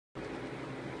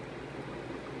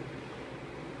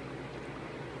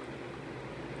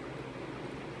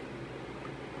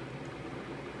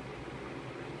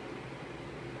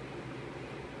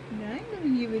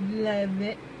knew you would love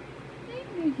it. I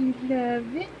knew you'd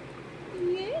love it.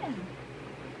 Yeah.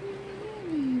 Yeah,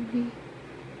 baby.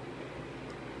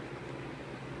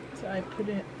 So I put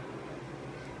it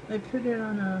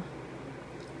on a,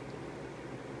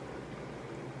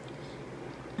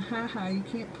 haha, you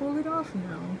can't pull it off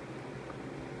now.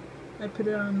 I put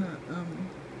it on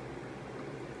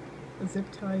a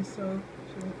zip tie so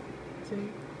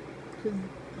because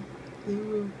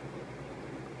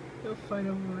they'll fight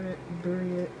over it,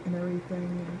 bury it and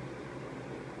everything,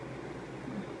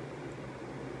 and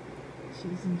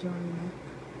she's enjoying it.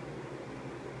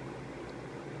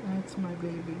 That's my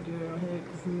baby girl,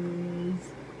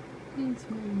 Hexes. It's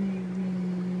my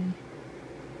baby.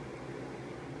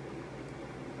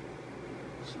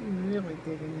 She's really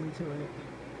digging into it.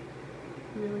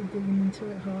 Really digging into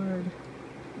it hard.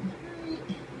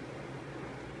 Right.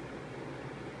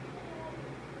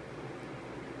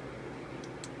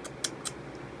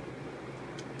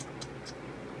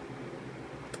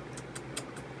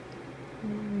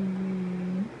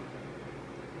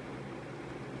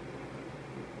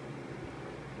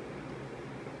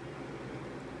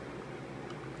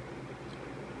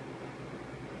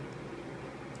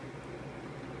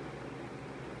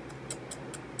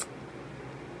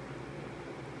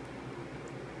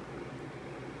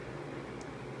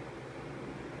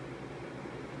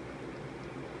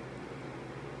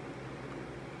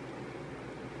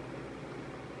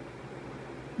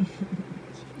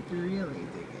 She's really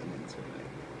digging into it.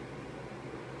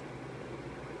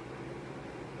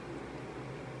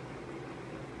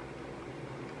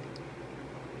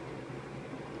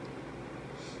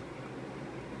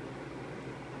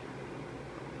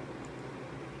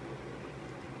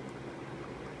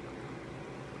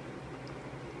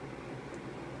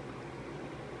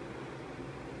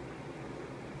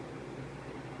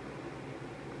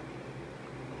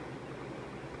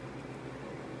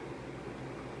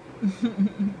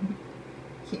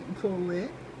 Can't pull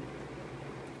it.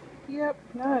 Yep,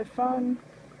 now I found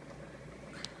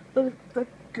the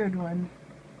good one.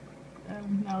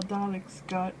 Now Dalek's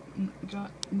got to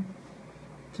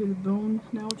the bone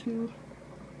now too.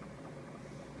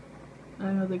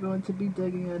 I know they're going to be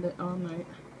digging at it all night.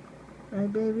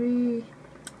 Right, baby?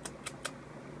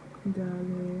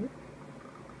 Dalek.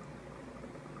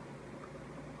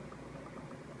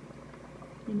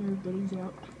 And everybody's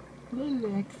out. Little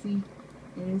Lexi.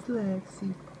 There's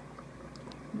Lexi.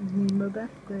 Nemo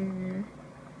back there.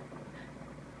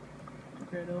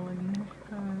 Gretel in there.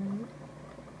 Hi.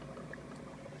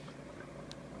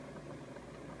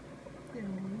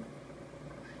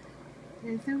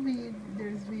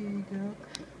 There's Vigo.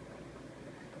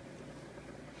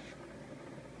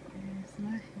 There's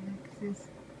my Hexes.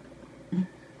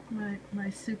 My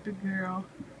Supergirl.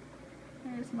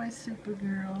 There's my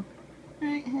Supergirl.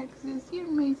 Right, Hexes,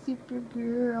 you're my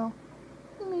Supergirl.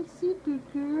 You're my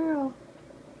Supergirl.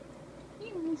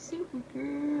 You're my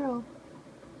Supergirl.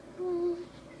 Oh,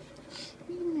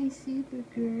 you're my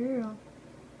Supergirl.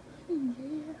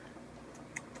 Yeah.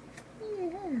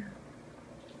 Yeah.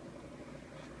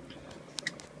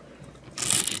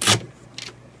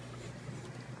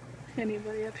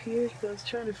 Anybody up here? I was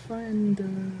trying to find there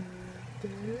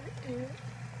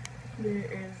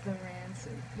is the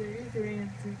ransom. There is the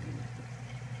ransom.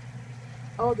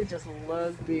 Oh, they just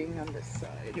love being on this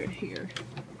side right here.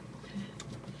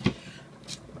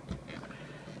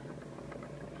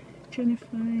 Trying to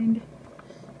find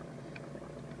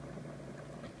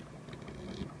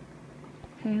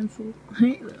Hansel.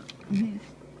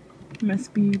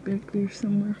 Must be back there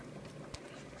somewhere.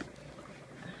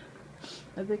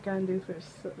 I think I'm due for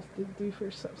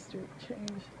substrate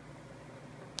change.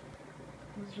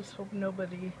 Let's just hope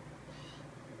nobody.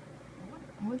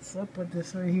 What's up with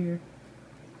this right here?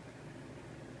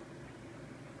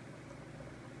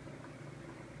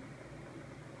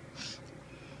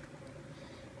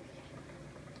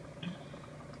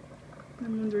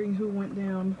 I'm wondering who went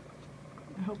down.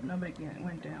 I hope nobody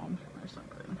went down or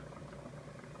something.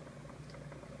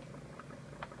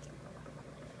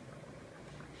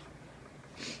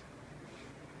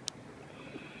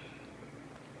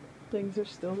 Things are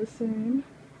still the same.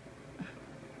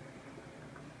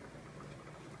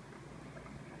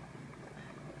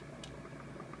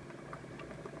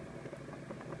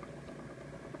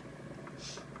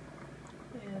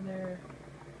 And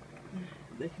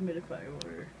the humidifier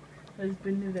water has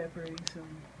been evaporating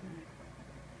some.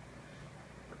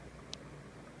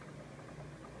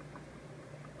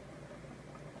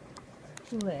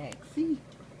 Lexi.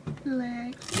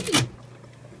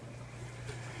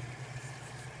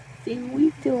 See,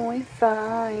 we doing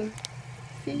fine.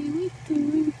 See, we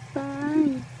doing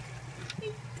fine.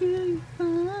 We really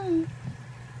fun.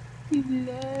 We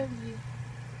love you.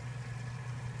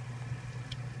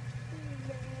 We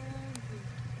love you.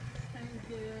 I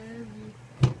love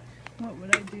you. What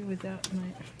would I do without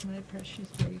my precious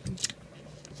baby?